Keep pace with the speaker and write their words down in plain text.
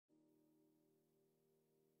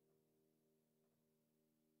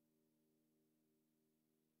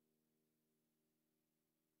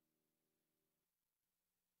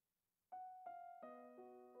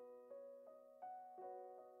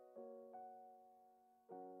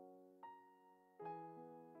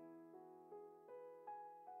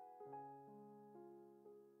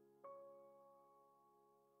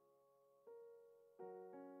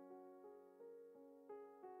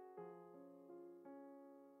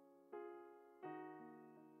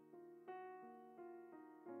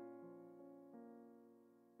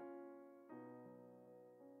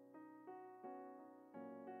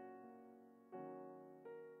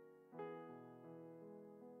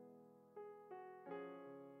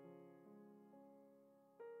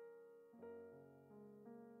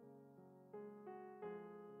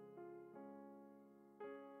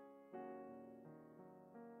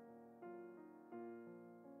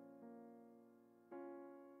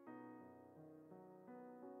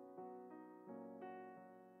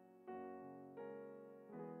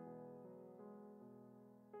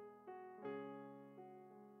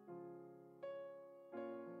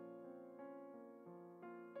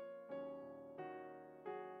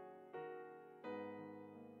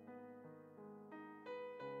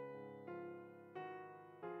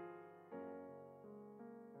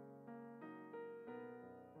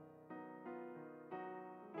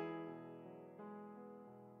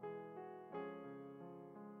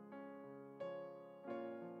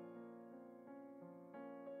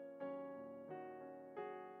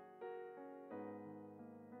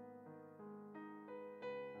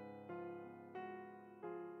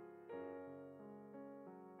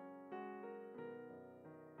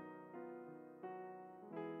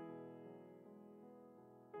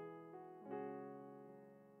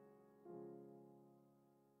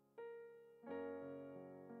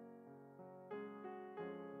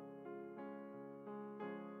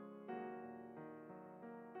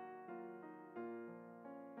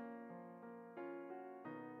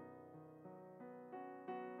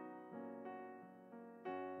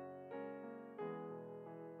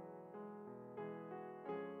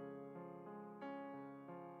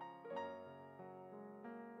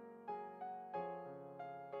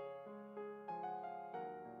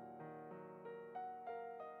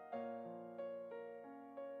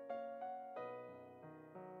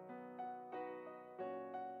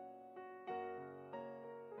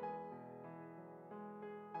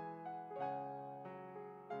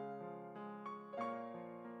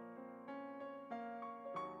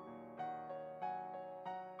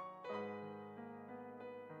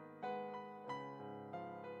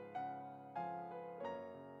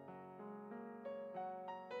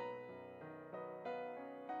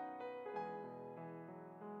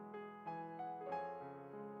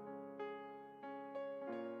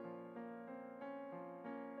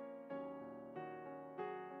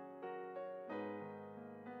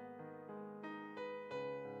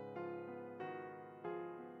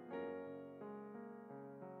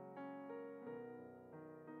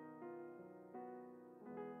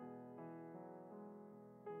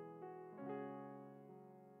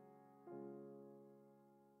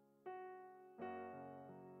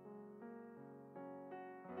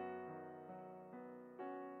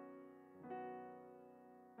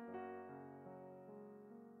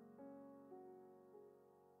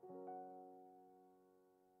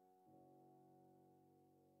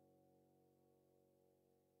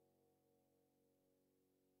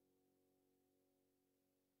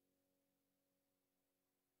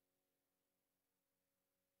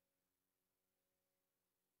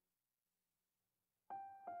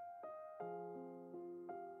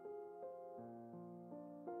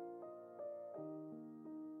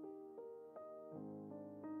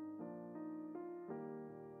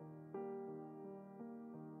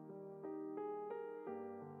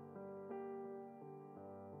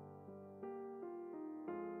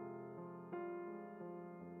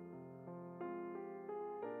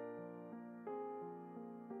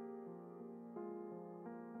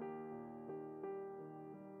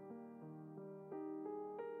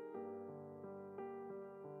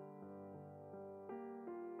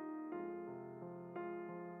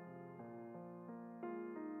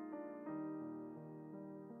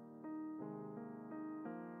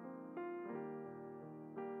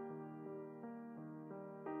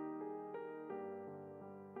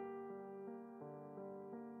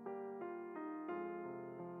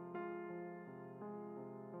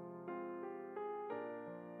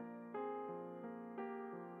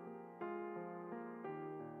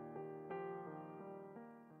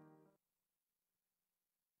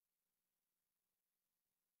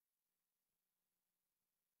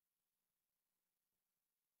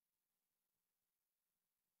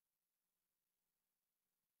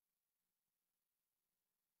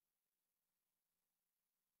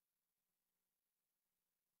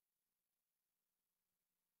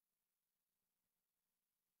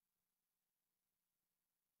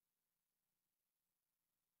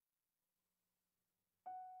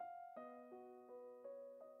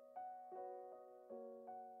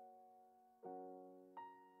All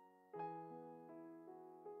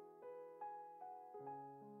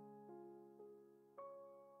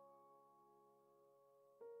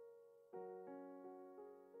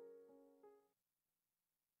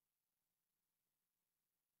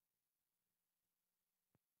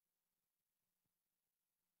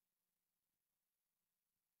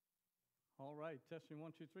right, testing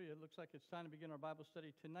 1, 2, 3. It looks like it's time to begin our Bible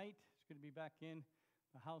study tonight. It's good to be back in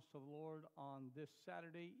the house of the Lord on this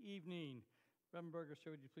Saturday evening. Reverend Berger,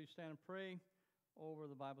 sir, would you please stand and pray over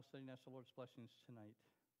the Bible study and ask the Lord's blessings tonight.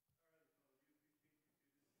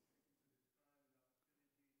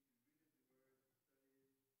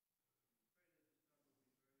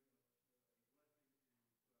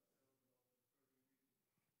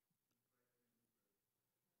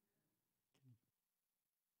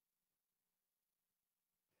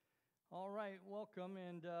 All right, welcome,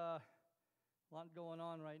 and a lot going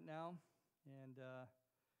on right now, and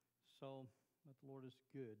but the Lord is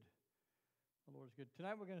good. The Lord is good.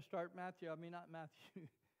 Tonight we're going to start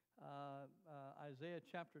Isaiah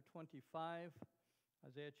chapter 25.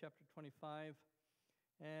 Isaiah chapter 25.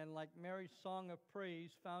 And like Mary's song of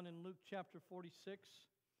praise found in Luke chapter 46,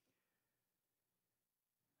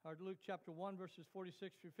 or Luke chapter 1, verses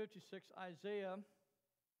 46 through 56, Isaiah,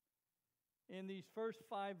 in these first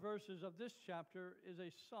 5 verses of this chapter, is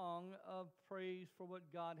a song of praise for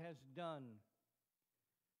what God has done.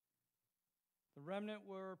 The remnant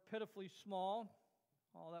were pitifully small.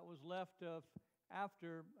 All that was left of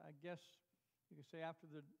after, I guess you could say, after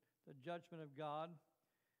the judgment of God,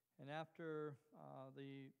 and after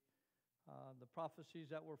the prophecies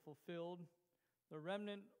that were fulfilled, the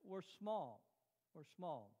remnant were small.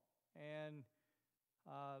 And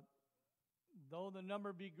though the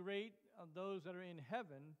number be great of those that are in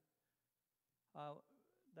heaven,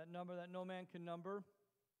 that number that no man can number,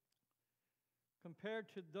 compared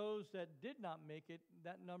to those that did not make it,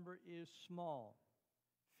 that number is small.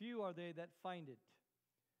 Few are they that find it.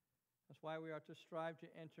 That's why we are to strive to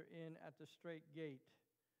enter in at the straight gate.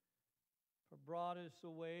 For broad is the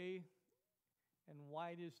way, and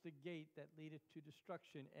wide is the gate that leadeth to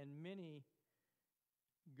destruction, and many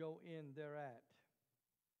go in thereat.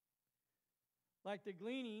 Like the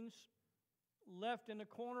gleanings left in the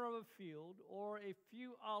corner of a field, or a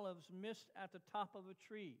few olives missed at the top of a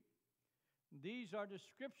tree. These are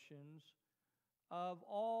descriptions of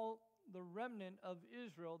all the remnant of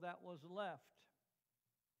Israel that was left.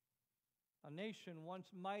 A nation once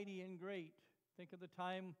mighty and great. Think of the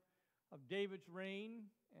time of David's reign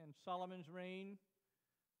and Solomon's reign,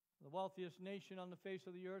 the wealthiest nation on the face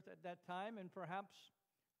of the earth at that time, and perhaps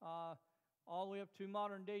all the way up to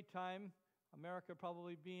modern day time, America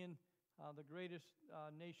probably being the greatest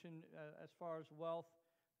nation as far as wealth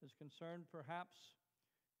is concerned. Perhaps,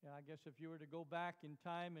 I guess if you were to go back in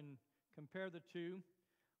time and compare the two,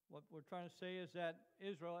 what we're trying to say is that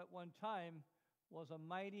Israel at one time was a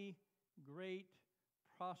mighty, great,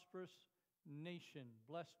 prosperous nation,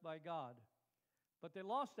 blessed by God. But they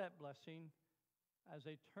lost that blessing as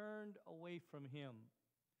they turned away from Him.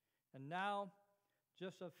 And now,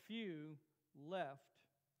 just a few left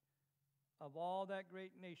of all that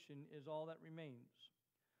great nation is all that remains.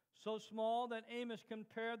 So small that Amos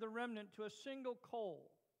compared the remnant to a single coal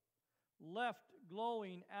left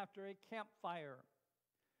glowing after a campfire,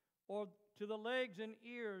 or to the legs and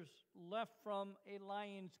ears left from a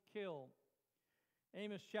lion's kill.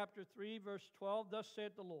 Amos chapter 3, verse 12, thus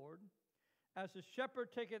saith the Lord, as the shepherd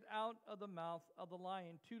taketh out of the mouth of the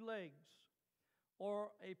lion 2 legs,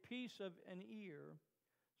 or a piece of an ear,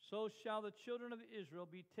 so shall the children of Israel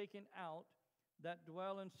be taken out that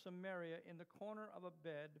dwell in Samaria in the corner of a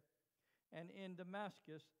bed, and in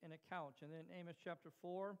Damascus in a couch. And then Amos chapter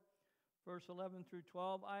 4, verse 11 through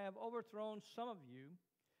 12, I have overthrown some of you,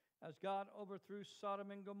 as God overthrew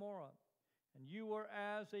Sodom and Gomorrah. And you were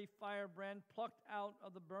as a firebrand plucked out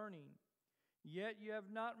of the burning. Yet you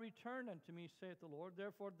have not returned unto me, saith the Lord.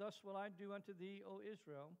 Therefore thus will I do unto thee, O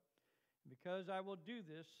Israel. Because I will do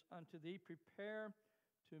this unto thee, prepare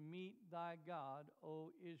to meet thy God,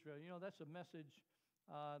 O Israel. You know, that's a message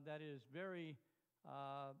that is very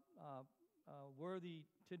worthy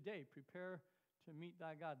today. Prepare to meet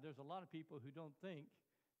thy God. There's a lot of people who don't think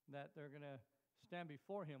that they're going to stand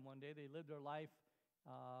before Him one day. They live their life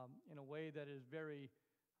in a way that is very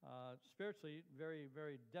spiritually very,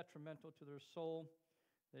 very detrimental to their soul.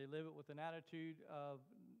 They live it with an attitude of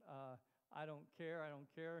I don't care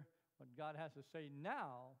what God has to say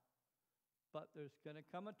now. But there's going to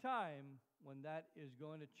come a time when that is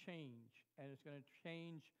going to change, and it's going to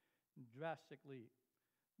change drastically.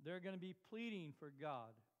 They're going to be pleading for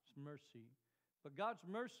God's mercy. But God's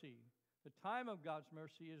mercy, the time of God's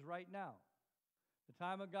mercy is right now. The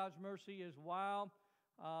time of God's mercy is while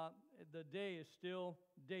the day is still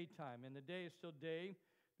daytime, and the day is still day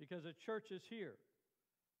because the church is here.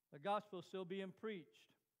 The gospel is still being preached.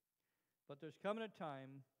 But there's coming a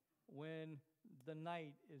time when the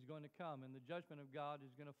night is going to come, and the judgment of God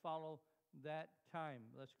is going to follow that time.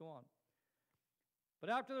 Let's go on. But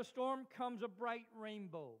after the storm comes a bright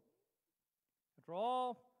rainbow. After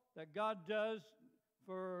all that God does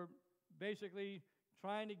for basically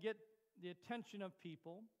trying to get the attention of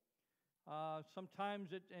people, sometimes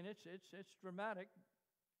it's dramatic.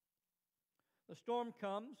 The storm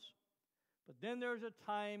comes, but then there's a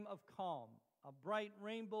time of calm, a bright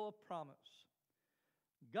rainbow of promise.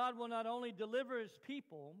 God will not only deliver his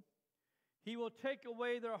people, he will take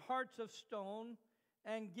away their hearts of stone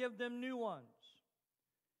and give them new ones.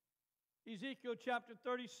 Ezekiel chapter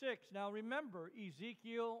 36. Now remember,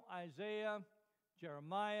 Ezekiel, Isaiah,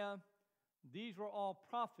 Jeremiah, these were all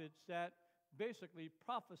prophets that basically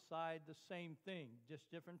prophesied the same thing, just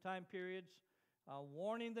different time periods,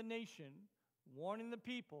 warning the nation, warning the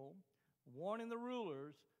people, warning the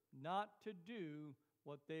rulers not to do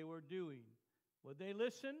what they were doing. Would they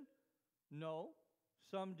listen? No.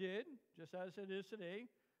 Some did, just as it is today.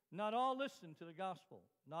 Not all listened to the gospel.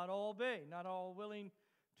 Not all obey. Not all willing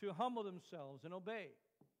to humble themselves and obey.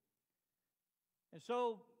 And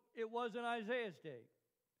so it was in Isaiah's day.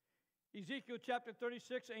 Ezekiel chapter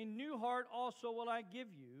 36, a new heart also will I give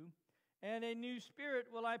you, and a new spirit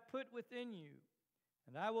will I put within you.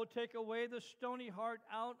 And I will take away the stony heart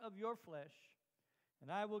out of your flesh,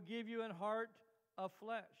 and I will give you an heart of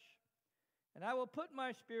flesh. And I will put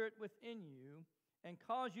my spirit within you, and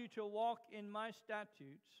cause you to walk in my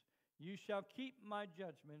statutes. You shall keep my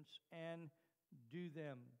judgments and do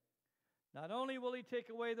them. Not only will he take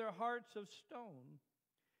away their hearts of stone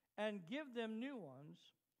and give them new ones,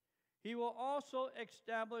 he will also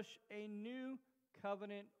establish a new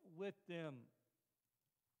covenant with them.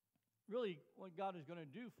 Really, what God is going to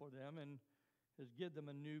do for them and is give them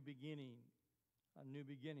a new beginning. A new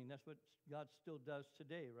beginning. That's what God still does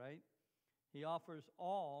today, right? He offers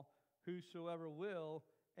all whosoever will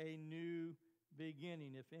a new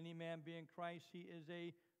beginning. If any man be in Christ, he is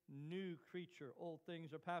a new creature. Old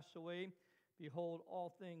things are passed away. Behold,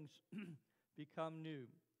 all things become new.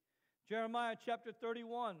 Jeremiah chapter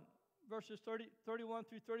 31, verses 31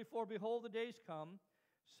 through 34. Behold, the days come,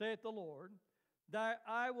 saith the Lord, that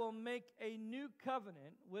I will make a new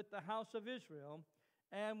covenant with the house of Israel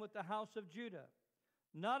and with the house of Judah,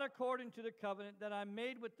 not according to the covenant that I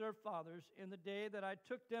made with their fathers in the day that I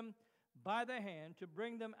took them by the hand to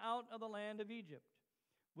bring them out of the land of Egypt,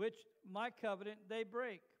 which my covenant they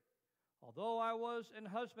break, although I was an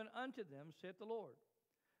husband unto them, saith the Lord.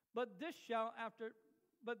 But this shall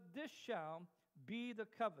be the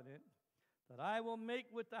covenant that I will make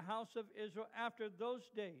with the house of Israel after those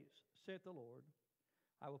days, saith the Lord.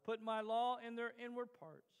 I will put my law in their inward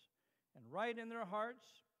parts, and write in their hearts,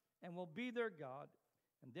 and will be their God,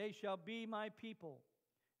 and they shall be my people.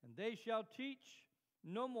 And they shall teach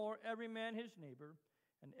no more every man his neighbor,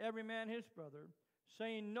 and every man his brother,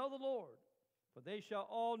 saying, Know the Lord, for they shall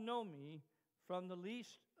all know me, from the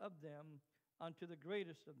least of them unto the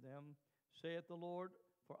greatest of them, saith the Lord,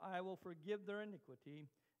 for I will forgive their iniquity,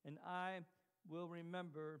 and I will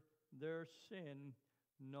remember their sin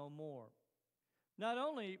no more. Not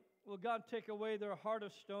only will God take away their heart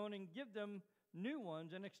of stone and give them new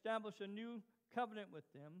ones and establish a new covenant with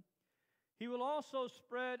them, he will also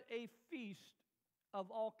spread a feast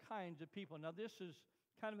of all kinds of people. Now, this is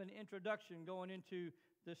kind of an introduction going into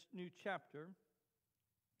this new chapter.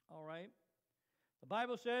 All right. The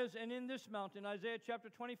Bible says, and in this mountain, Isaiah chapter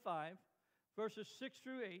 25, verses 6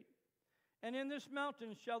 through 8, and in this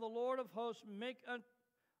mountain shall the Lord of hosts make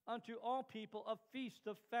unto all people a feast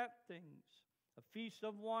of fat things, a feast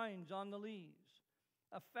of wines on the lees,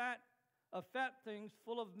 of fat things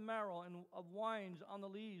full of marrow, and of wines on the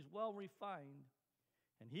lees well refined.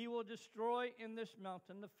 And he will destroy in this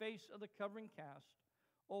mountain the face of the covering cast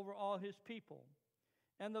over all his people,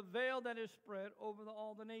 and the veil that is spread over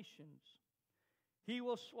all the nations. He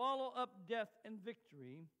will swallow up death and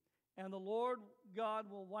victory, and the Lord God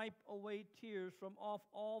will wipe away tears from off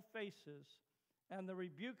all faces, and the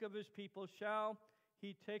rebuke of his people shall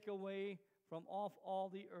he take away from off all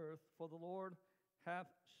the earth, for the Lord hath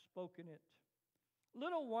spoken it.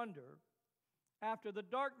 Little wonder, after the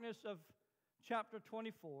darkness of chapter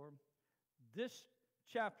 24, this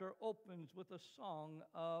chapter opens with a song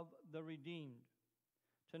of the redeemed.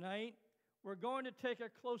 Tonight, we're going to take a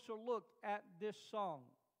closer look at this song.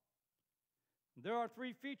 There are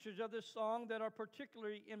three features of this song that are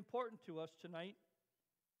particularly important to us tonight.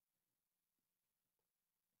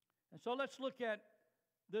 And so let's look at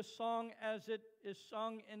this song as it is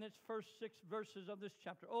sung in its first 6 verses of this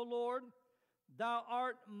chapter. O Lord, thou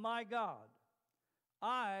art my God.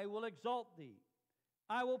 I will exalt thee.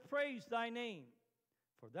 I will praise thy name,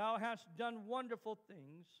 for thou hast done wonderful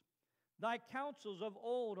things. Thy counsels of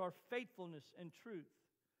old are faithfulness and truth.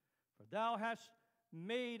 For thou hast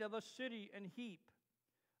made of a city an heap,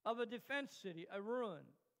 of a defense city a ruin,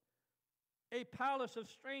 a palace of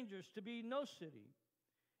strangers to be no city.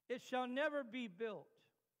 It shall never be built.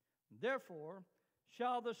 Therefore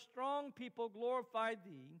shall the strong people glorify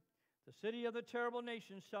thee. The city of the terrible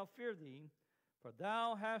nations shall fear thee. For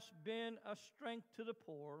thou hast been a strength to the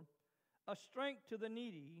poor, a strength to the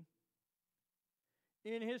needy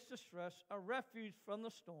in his distress, a refuge from the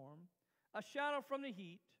storm, a shadow from the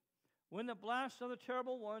heat, when the blast of the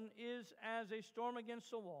terrible one is as a storm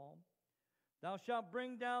against a wall. Thou shalt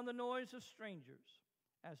bring down the noise of strangers,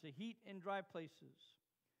 as the heat in dry places,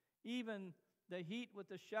 even the heat with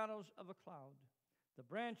the shadows of a cloud. The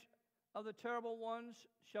branch of the terrible ones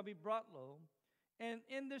shall be brought low, and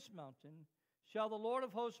in this mountain shall the Lord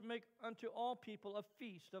of hosts make unto all people a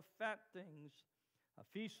feast of fat things, a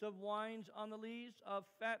feast of wines on the lees, of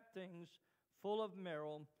fat things full of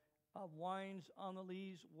marrow, of wines on the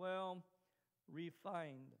lees well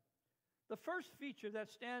refined. The first feature that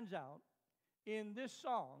stands out in this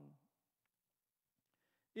song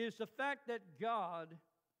is the fact that God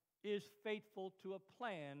is faithful to a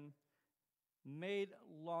plan made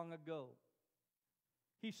long ago.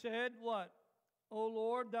 He said, what? O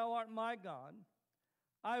Lord, thou art my God.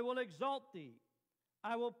 I will exalt thee.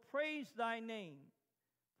 I will praise thy name.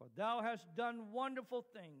 For thou hast done wonderful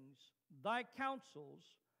things. Thy counsels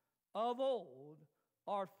of old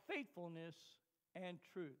are faithfulness and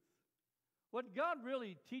truth. What God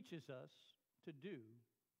really teaches us to do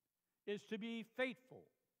is to be faithful.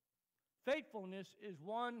 Faithfulness is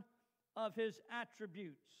one of his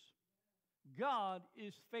attributes. God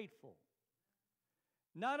is faithful.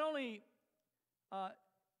 Not only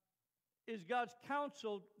is God's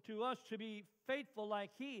counsel to us to be faithful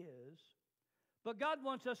like he is, but God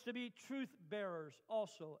wants us to be truth bearers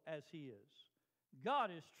also as he is.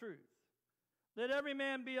 God is truth. Let every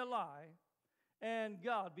man be a lie and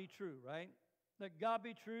God be true, right? Let God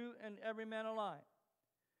be true and every man a lie.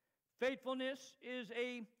 Faithfulness is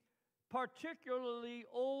a particularly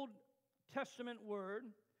Old Testament word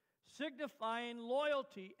signifying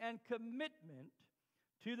loyalty and commitment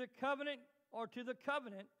to the covenant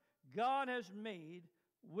God has made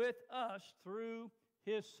with us through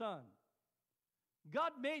his Son.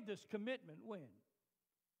 God made this commitment when?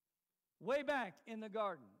 Way back in the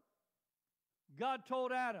garden. God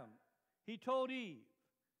told Adam, he told Eve,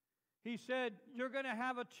 he said, you're going to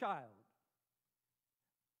have a child.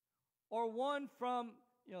 Or one from,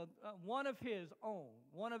 one of his own,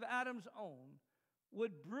 one of Adam's own,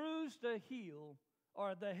 would bruise the heel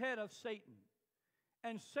or the head of Satan.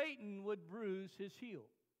 And Satan would bruise his heel.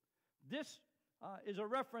 This is a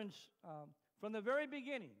reference from the very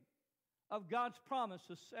beginning of God's promise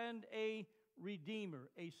to send a Redeemer,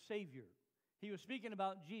 a Savior. He was speaking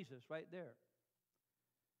about Jesus right there.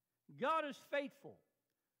 God is faithful.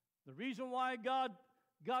 The reason why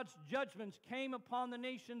God's judgments came upon the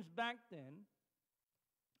nations back then,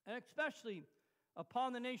 and especially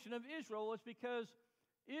upon the nation of Israel, was because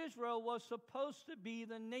Israel was supposed to be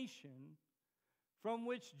the nation from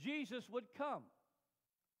which Jesus would come.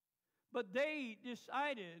 But they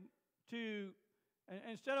decided to,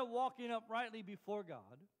 instead of walking uprightly before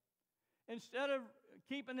God, instead of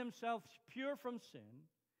keeping themselves pure from sin,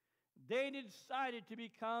 they decided to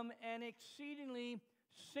become an exceedingly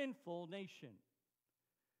sinful nation.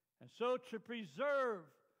 And so to preserve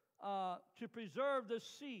the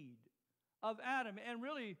seed of Adam, and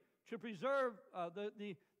really to preserve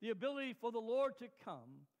the ability for the Lord to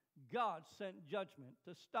come, God sent judgment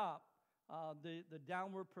to stop the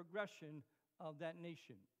downward progression of that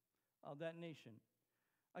nation.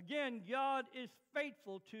 Again, God is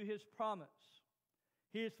faithful to his promise.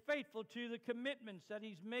 He is faithful to the commitments that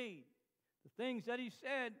he's made. The things that he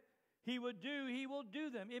said he would do, he will do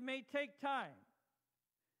them. It may take time.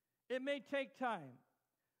 It may take time.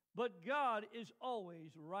 But God is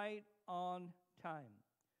always right on time.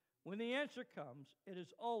 When the answer comes, it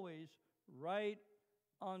is always right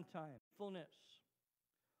on time. Faithfulness.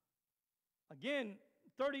 Again,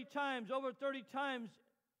 over 30 times,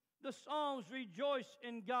 the Psalms rejoice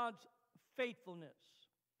in God's faithfulness.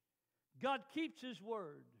 God keeps his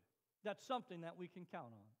word. That's something that we can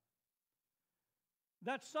count on.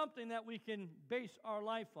 That's something that we can base our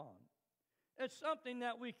life on. It's something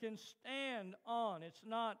that we can stand on. It's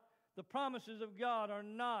not, the promises of God are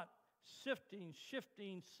not shifting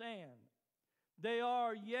sand. they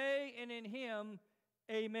are yea, and in him,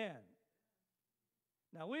 amen.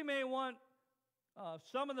 Now, we may want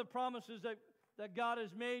some of the promises that God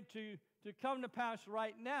has made to come to pass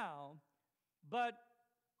right now, but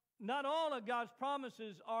not all of God's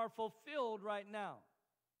promises are fulfilled right now,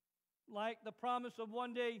 like the promise of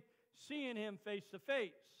one day seeing him face to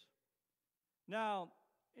face. Now,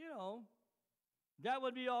 that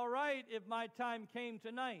would be all right if my time came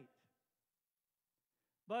tonight.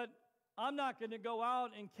 But I'm not going to go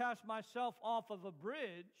out and cast myself off of a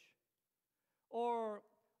bridge, or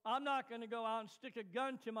I'm not going to go out and stick a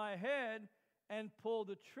gun to my head and pull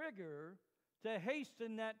the trigger to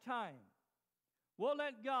hasten that time. We'll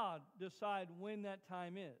let God decide when that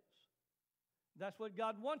time is. That's what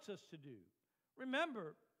God wants us to do.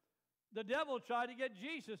 Remember, the devil tried to get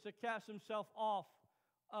Jesus to cast himself off,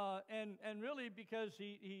 and really because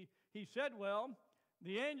he said, well,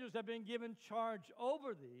 the angels have been given charge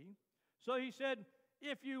over thee. So he said,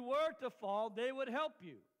 if you were to fall, they would help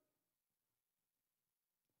you.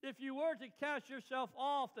 If you were to cast yourself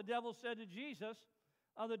off, the devil said to Jesus,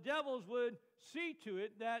 the devils would see to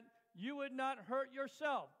it that you would not hurt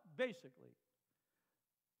yourself, basically.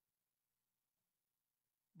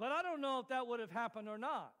 But I don't know if that would have happened or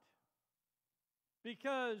not,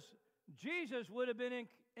 because Jesus would have been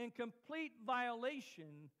in complete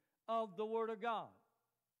violation of the Word of God.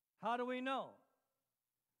 How do we know?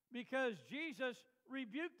 Because Jesus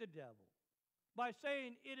rebuked the devil by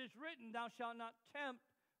saying, it is written, thou shalt not tempt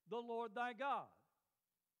the Lord thy God.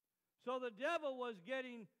 So the devil was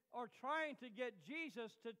trying to get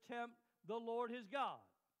Jesus to tempt the Lord his God.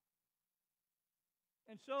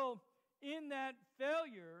 And so in that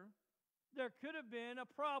failure, there could have been a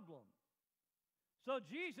problem. So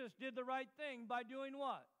Jesus did the right thing by doing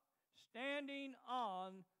what? Standing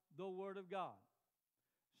on the Word of God.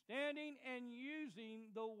 Standing and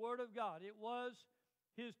using the Word of God. It was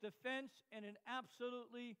his defense, and it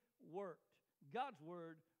absolutely worked. God's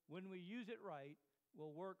Word, when we use it right,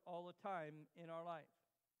 will work all the time in our life.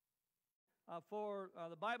 For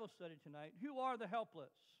the Bible study tonight, who are the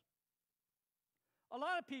helpless? A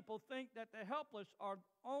lot of people think that the helpless are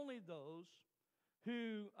only those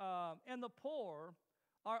who, and the poor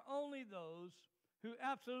are only those who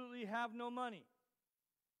absolutely have no money,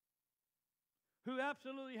 who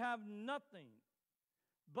absolutely have nothing.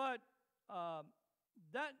 But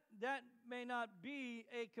that may not be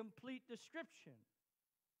a complete description,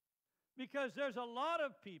 because there's a lot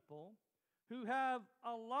of people who have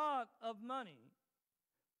a lot of money,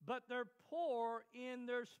 but they're poor in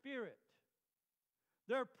their spirit.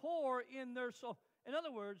 They're poor in their soul. In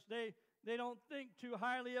other words, they don't think too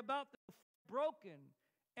highly about the broken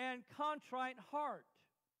and contrite heart.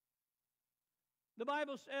 The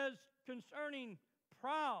Bible says concerning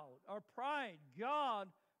pride, God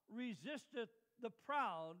resisteth the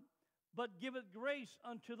proud, but giveth grace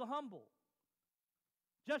unto the humble.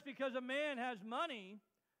 Just because a man has money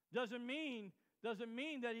doesn't mean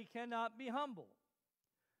that he cannot be humble.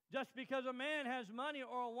 Just because a man has money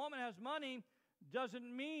or a woman has money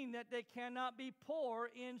doesn't mean that they cannot be poor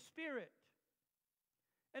in spirit.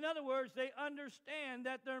 In other words, they understand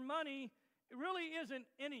that their money really isn't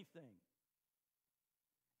anything.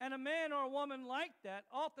 And a man or a woman like that,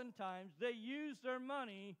 oftentimes, they use their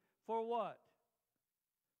money for what?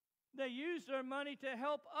 They use their money to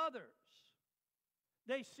help others.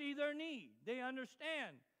 They see their need. They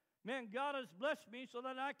understand, man, God has blessed me so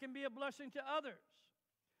that I can be a blessing to others.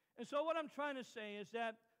 And so what I'm trying to say is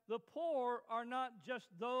that the poor are not just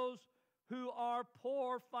those who are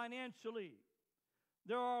poor financially.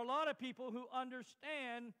 There are a lot of people who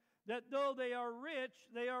understand that though they are rich,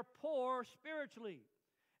 they are poor spiritually.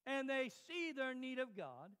 And they see their need of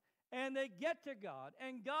God, and they get to God,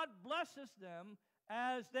 and God blesses them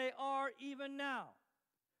as they are even now.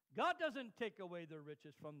 God doesn't take away their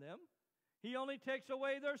riches from them. He only takes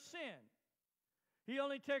away their sin. He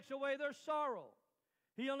only takes away their sorrow.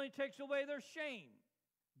 He only takes away their shame.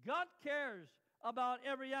 God cares about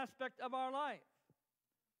every aspect of our life.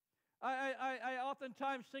 I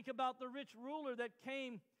oftentimes think about the rich ruler that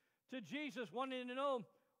came to Jesus wanting to know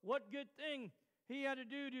what good thing he had to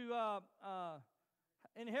do to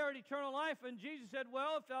inherit eternal life. And Jesus said,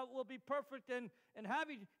 well, if thou wilt be perfect and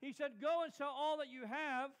happy, he said, go and sell all that you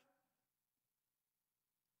have,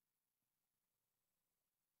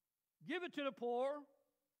 give it to the poor,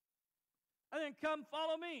 and then come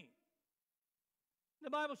follow me. The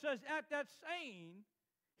Bible says, at that saying,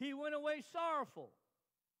 he went away sorrowful.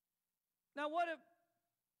 Now, what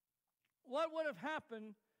would have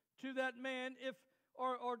happened to that man if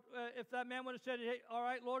that man would have said, hey, all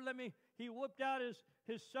right, Lord, he whipped out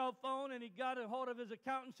his cell phone and he got a hold of his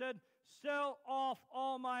accountant and said, sell off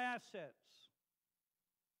all my assets.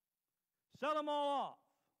 Sell them all off.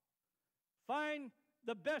 Find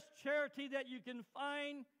the best charity that you can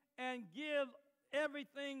find and give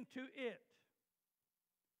everything to it.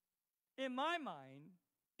 In my mind,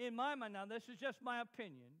 now this is just my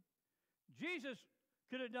opinion, Jesus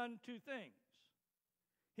could have done two things.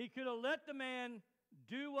 He could have let the man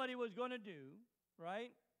do what he was going to do,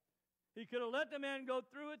 right? He could have let the man go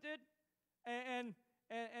through with it, and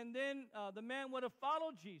then the man would have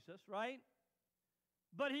followed Jesus, right?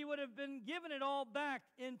 But he would have been given it all back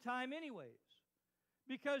in time anyways.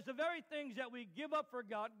 Because the very things that we give up for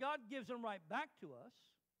God, God gives them right back to us.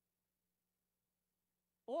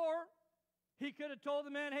 Or he could have told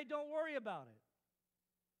the man, hey, don't worry about it.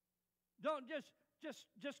 Don't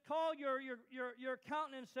just call your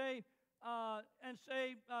accountant and say,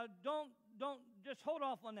 don't just hold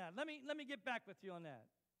off on that. Let me get back with you on that.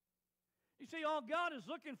 You see, all God is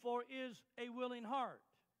looking for is a willing heart.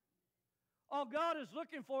 All God is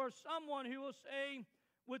looking for is someone who will say,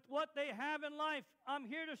 with what they have in life, I'm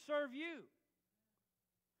here to serve you.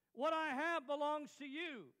 What I have belongs to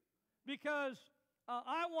you because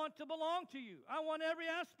I want to belong to you. I want every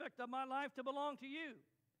aspect of my life to belong to you.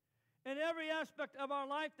 And every aspect of our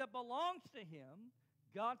life that belongs to Him,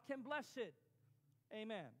 God can bless it.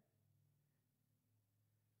 Amen.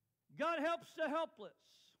 God helps the helpless,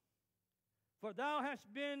 for thou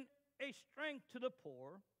hast been a strength to the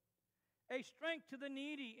poor, a strength to the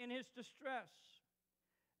needy in his distress,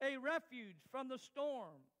 a refuge from the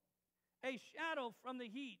storm, a shadow from the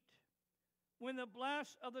heat, when the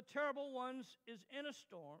blast of the terrible ones is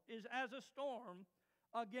as a storm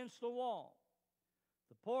against the wall.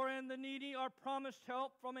 The poor and the needy are promised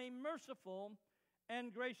help from a merciful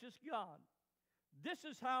and gracious God. This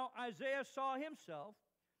is how Isaiah saw himself,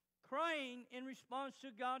 crying in response to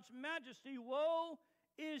God's majesty, woe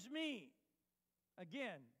is me.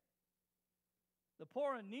 Again, the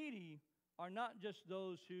poor and needy are not just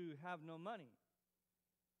those who have no money.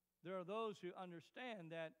 There are those who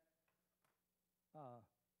understand that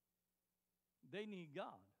they need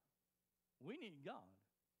God. We need God.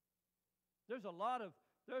 There's a lot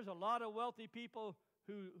of wealthy people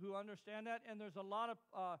who understand that, and there's a lot of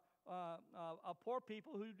poor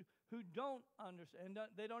people who don't understand.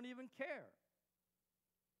 They don't even care.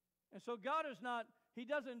 And so God is not. He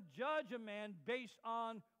doesn't judge a man based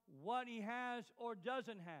on what he has or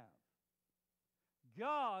doesn't have.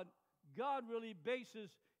 God really bases.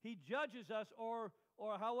 He judges us, or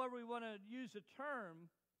however we want to use the term,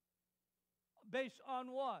 based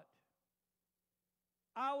on what?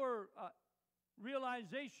 Our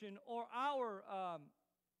realization or our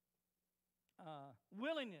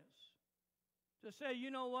willingness to say, you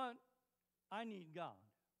know what? I need God.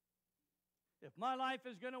 If my life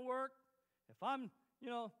is going to work, if I'm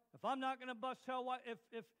not going to bust hell,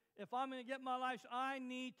 if I'm going to get my life, I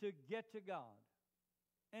need to get to God.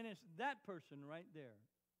 And it's that person right there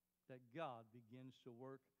that God begins to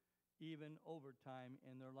work even overtime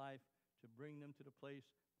in their life to bring them to the place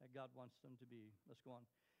that God wants them to be. Let's go on.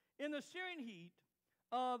 In the searing heat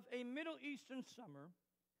of a Middle Eastern summer,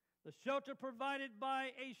 the shelter provided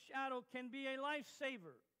by a shadow can be a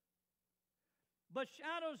lifesaver. But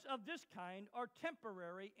shadows of this kind are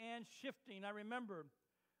temporary and shifting. I remember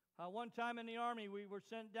one time in the Army, we were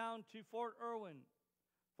sent down to Fort Irwin.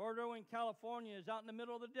 Fort Irwin, California is out in the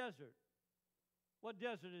middle of the desert. What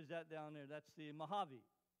desert is that down there? That's the Mojave.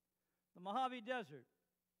 The Mojave Desert.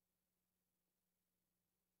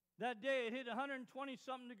 That day it hit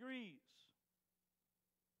 120-something degrees.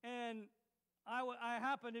 And I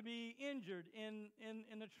happened to be injured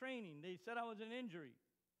in the training. They said I was an injury.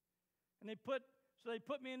 And they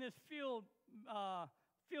put me in this field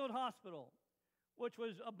hospital, which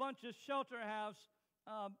was a bunch of shelter halves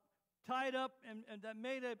tied up and that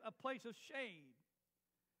made a place of shade.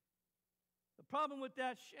 The problem with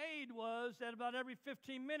that shade was that about every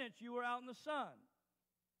 15 minutes you were out in the sun.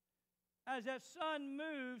 As that sun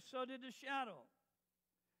moved, so did the shadow.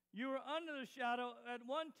 You were under the shadow at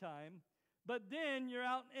one time, but then you're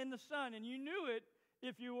out in the sun, and you knew it.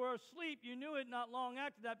 If you were asleep, you knew it not long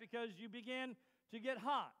after that because you began to get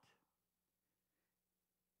hot.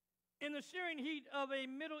 In the searing heat of a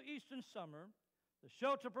Middle Eastern summer, the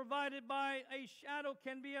shelter provided by a shadow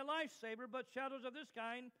can be a lifesaver, but shadows of this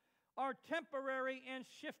kind are temporary and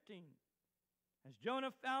shifting. As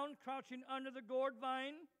Jonah found crouching under the gourd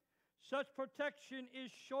vine, such protection is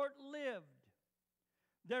short-lived.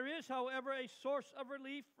 There is, however, a source of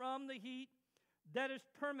relief from the heat that is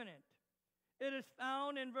permanent. It is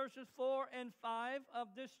found in verses 4 and 5 of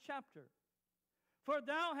this chapter. For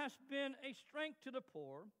thou hast been a strength to the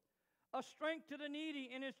poor, a strength to the needy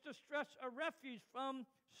in its distress, a refuge from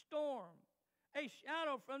storm, a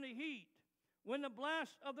shadow from the heat, when the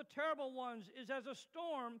blast of the terrible ones is as a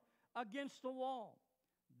storm against the wall.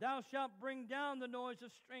 Thou shalt bring down the noise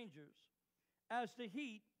of strangers, as the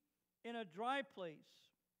heat in a dry place,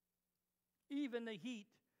 even the heat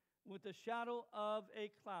with the shadow of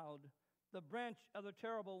a cloud. The branch of the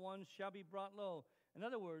terrible ones shall be brought low. In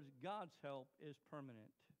other words, God's help is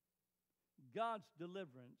permanent. God's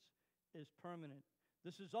deliverance is permanent.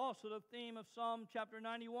 This is also the theme of Psalm chapter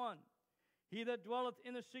 91. He that dwelleth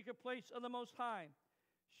in the secret place of the Most High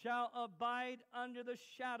shall abide under the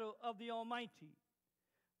shadow of the Almighty.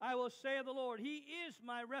 I will say of the Lord, He is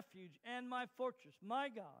my refuge and my fortress, my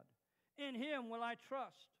God. In Him will I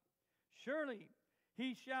trust. Surely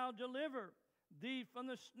He shall deliver thee from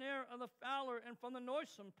the snare of the fowler and from the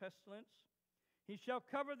noisome pestilence. He shall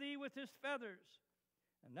cover thee with His feathers,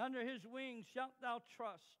 and under His wings shalt thou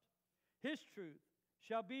trust. His truth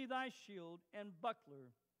shall be thy shield and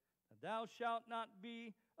buckler. That thou shalt not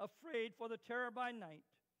be afraid for the terror by night,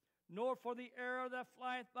 nor for the arrow that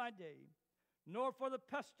flieth by day, nor for the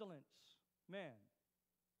pestilence, man,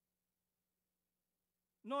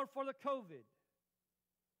 nor for the COVID,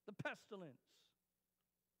 the pestilence.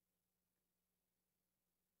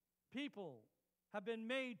 People have been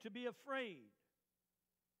made to be afraid.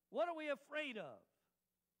 What are we afraid of?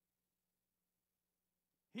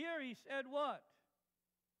 Here he said what?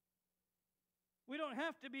 We don't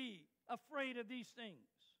have to be afraid of these things,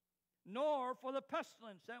 nor for the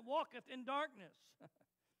pestilence that walketh in darkness,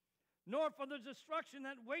 nor for the destruction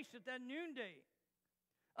that wasteth at noonday.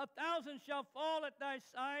 1,000 shall fall at thy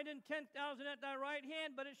side, and 10,000 at thy right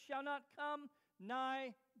hand, but it shall not come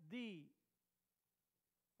nigh thee.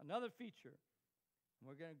 Another feature, and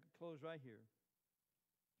we're going to close right here,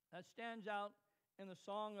 that stands out in the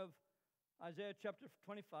song of Isaiah chapter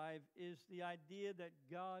 25 is the idea that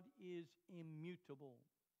God is immutable.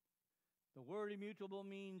 The word immutable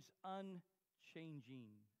means unchanging,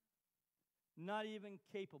 not even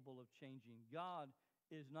capable of changing. God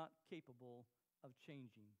is not capable of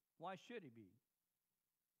changing. Why should He be?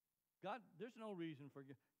 God, there's no reason for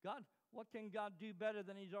God. What can God do better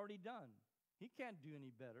than He's already done? He can't do any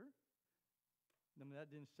better. I mean, that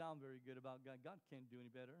didn't sound very good about God. God can't do any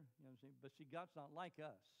better. You know what I'm saying? But see, God's not like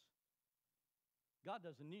us. God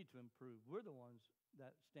doesn't need to improve. We're the ones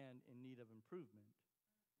that stand in need of improvement.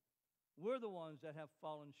 We're the ones that have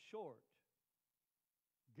fallen short.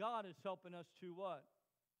 God is helping us to what?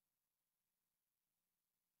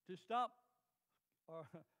 To stop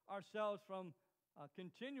ourselves from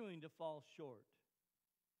continuing to fall short.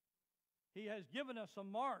 He has given us a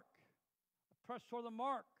mark, a press for the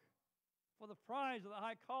mark, for the prize of the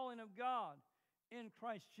high calling of God in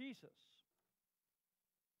Christ Jesus.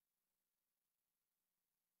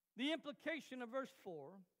 The implication of verse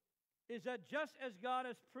 4 is that just as God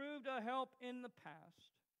has proved a help in the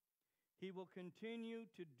past, He will continue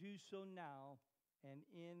to do so now and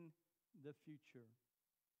in the future.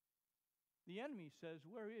 The enemy says,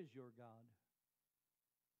 where is your God?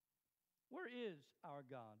 Where is our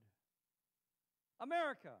God?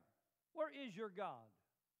 America, where is your God?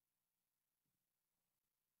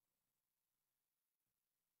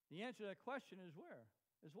 The answer to that question is where?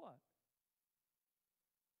 Is what?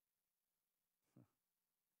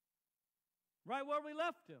 Right where we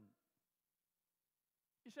left Him.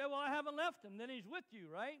 You say, well, I haven't left Him. Then He's with you,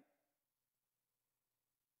 right?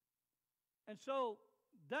 And so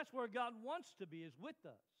that's where God wants to be, is with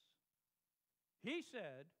us. He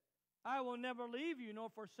said, I will never leave you nor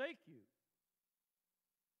forsake you.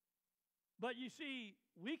 But you see,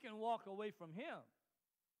 we can walk away from Him.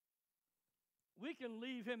 We can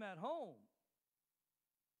leave Him at home.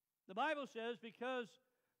 The Bible says, because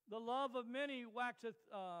the love of many waxeth,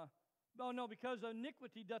 because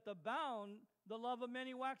iniquity doth abound, the love of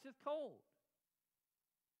many waxeth cold.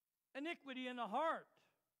 Iniquity in the heart,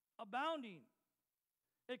 abounding.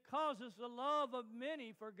 It causes the love of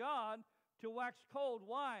many for God to wax cold.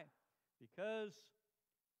 Why? Because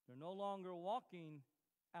they're no longer walking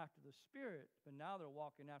after the Spirit, but now they're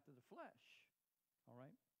walking after the flesh. All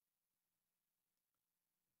right?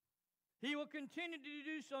 He will continue to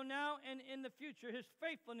do so now and in the future. His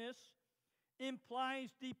faithfulness implies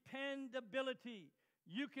dependability.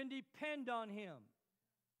 You can depend on Him.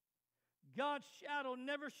 God's shadow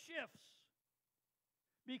never shifts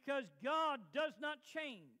because God does not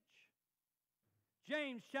change.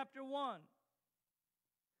 James chapter 1.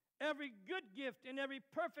 Every good gift and every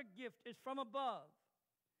perfect gift is from above,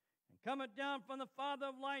 and cometh down from the Father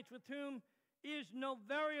of lights, with whom is no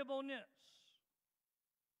variableness,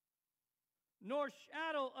 nor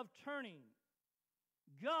shadow of turning.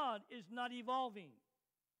 God is not evolving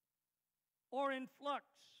or in flux.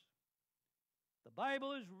 The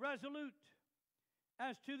Bible is resolute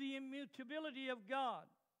as to the immutability of God.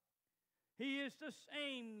 He is the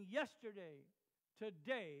same yesterday,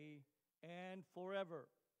 today, and forever.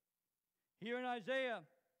 Here in Isaiah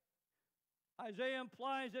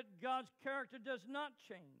implies that God's character does not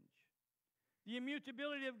change. The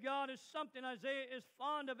immutability of God is something Isaiah is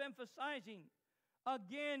fond of emphasizing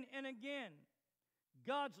again and again.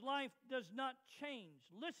 God's life does not change.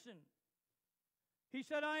 Listen, he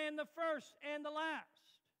said, I am the first and the last.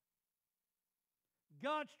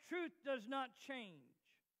 God's truth does not change.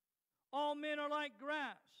 All men are like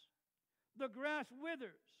grass. The grass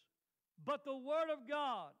withers, but the word of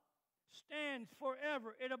God stands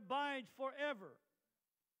forever. It abides forever.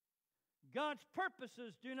 God's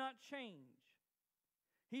purposes do not change.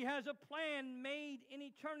 He has a plan made in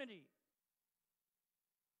eternity.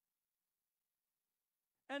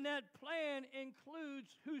 And that plan includes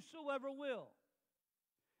whosoever will.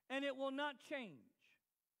 And it will not change.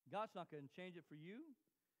 God's not going to change it for you.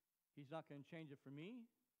 He's not going to change it for me.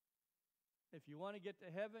 If you want to get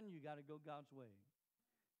to heaven, you got to go God's way.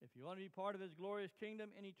 If you want to be part of His glorious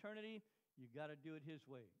kingdom in eternity, you got to do it His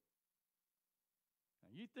way.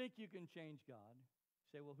 Now, you think you can change God. You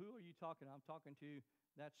say, well, who are you talking to? I'm talking to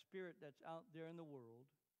that spirit that's out there in the world.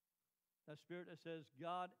 That spirit that says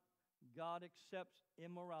God accepts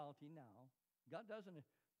immorality now. God doesn't.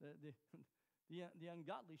 The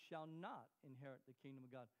ungodly shall not inherit the kingdom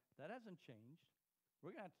of God. That hasn't changed.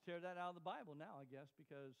 We're going to have to tear that out of the Bible now, I guess,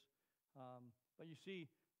 because, but you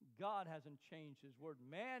see, God hasn't changed His word.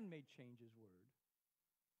 Man may change His word.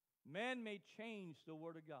 Man may change the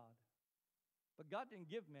word of God. But God didn't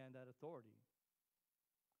give man that authority.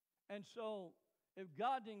 And so, if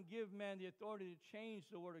God didn't give man the authority to change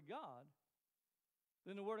the word of God,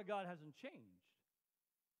 then the word of God hasn't changed.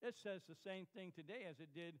 It says the same thing today as it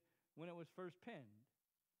did when it was first penned.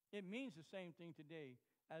 It means the same thing today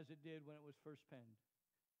as it did when it was first penned.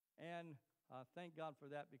 And thank God for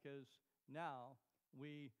that, because now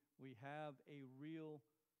we have a real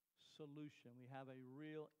solution. We have a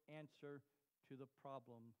real answer to the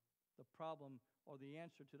problem. The problem, or the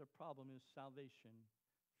answer to the problem, is salvation.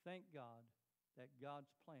 Thank God that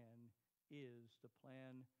God's plan is the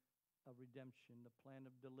plan of redemption, the plan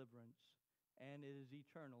of deliverance, and it is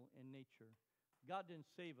eternal in nature. God didn't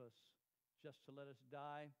save us just to let us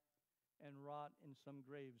die and rot in some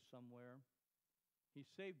grave somewhere. He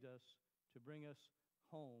saved us to bring us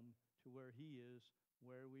home to where He is,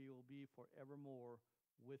 where we will be forevermore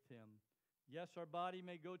with Him. Yes, our body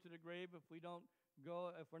may go to the grave if we're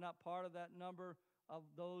not part of that number of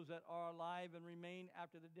those that are alive and remain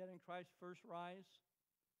after the dead in Christ first rise.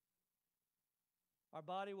 Our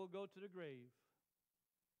body will go to the grave,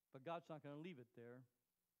 but God's not going to leave it there.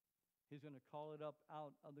 He's going to call it up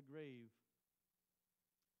out of the grave.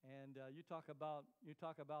 And you talk about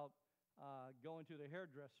going to the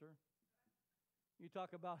hairdresser. You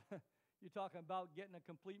talk about getting a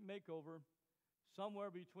complete makeover.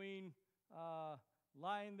 Somewhere between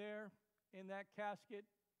lying there in that casket,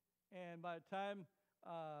 and by the time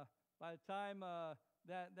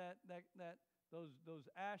those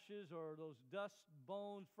ashes or those dust,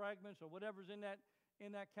 bones, fragments, or whatever's in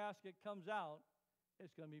that casket comes out,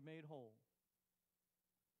 it's going to be made whole.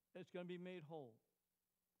 It's going to be made whole.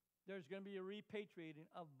 There's going to be a repatriating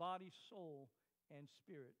of body, soul, and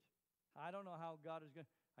spirit. I don't know how God is going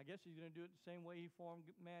to. I guess He's going to do it the same way He formed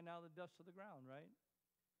man out of the dust of the ground, right?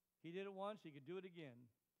 He did it once, He could do it again.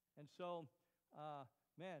 And so,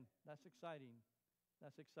 man, that's exciting.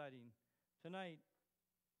 That's exciting. Tonight,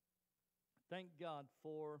 thank God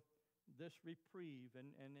for this reprieve, and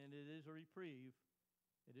it is a reprieve.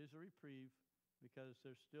 It is a reprieve, because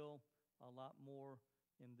there's still a lot more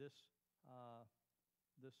in this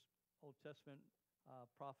Old Testament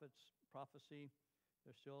prophecy.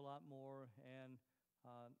 There's still a lot more, and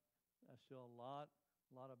there's still a lot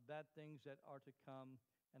of bad things that are to come.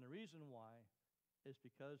 And the reason why is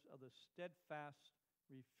because of the steadfast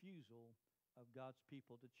refusal of God's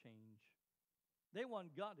people to change. They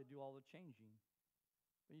want God to do all the changing.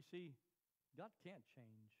 But you see, God can't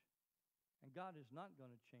change. And God is not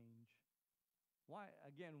going to change. Why?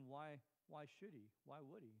 Again, why should He? Why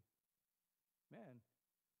would He? Man,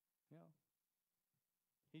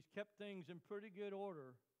 He's kept things in pretty good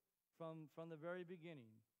order from the very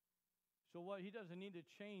beginning. So He doesn't need to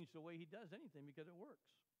change the way He does anything, because it works.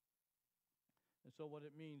 And so what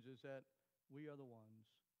it means is that we are the ones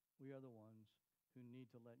who need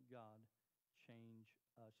to let God change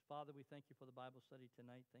us. Father, we thank You for the Bible study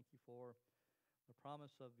tonight. Thank You for the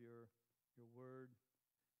promise of Your word.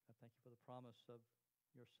 I thank You for the promise of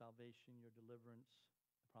your salvation, your deliverance,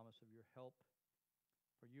 the promise of your help.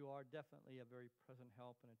 For you are definitely a very present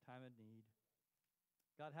help in a time of need.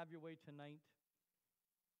 God, have your way tonight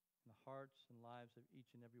in the hearts and lives of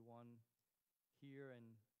each and every one here and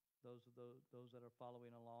those that are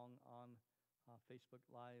following along on Facebook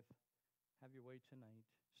Live. Have your way tonight.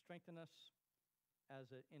 Strengthen us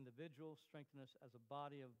as an individual. Strengthen us as a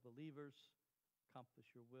body of believers.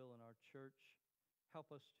 Accomplish your will in our church.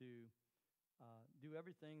 Help us to do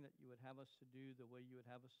everything that you would have us to do the way you would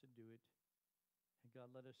have us to do it. And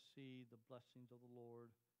God, let us see the blessings of the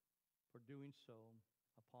Lord for doing so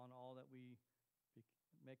upon all that we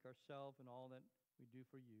make ourselves and all that we do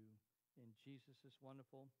for you. In Jesus'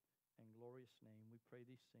 wonderful and glorious name, we pray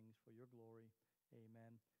these things for your glory.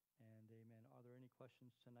 Amen and amen. Are there any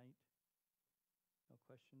questions tonight? No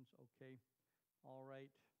questions? Okay. All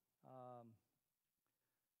right.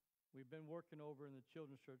 We've been working over in the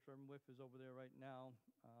children's church. Reverend Whiff is over there right now,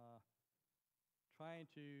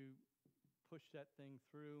 trying to push that thing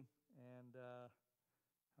through, and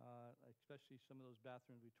especially some of those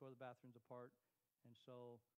bathrooms. We tore the bathrooms apart, and so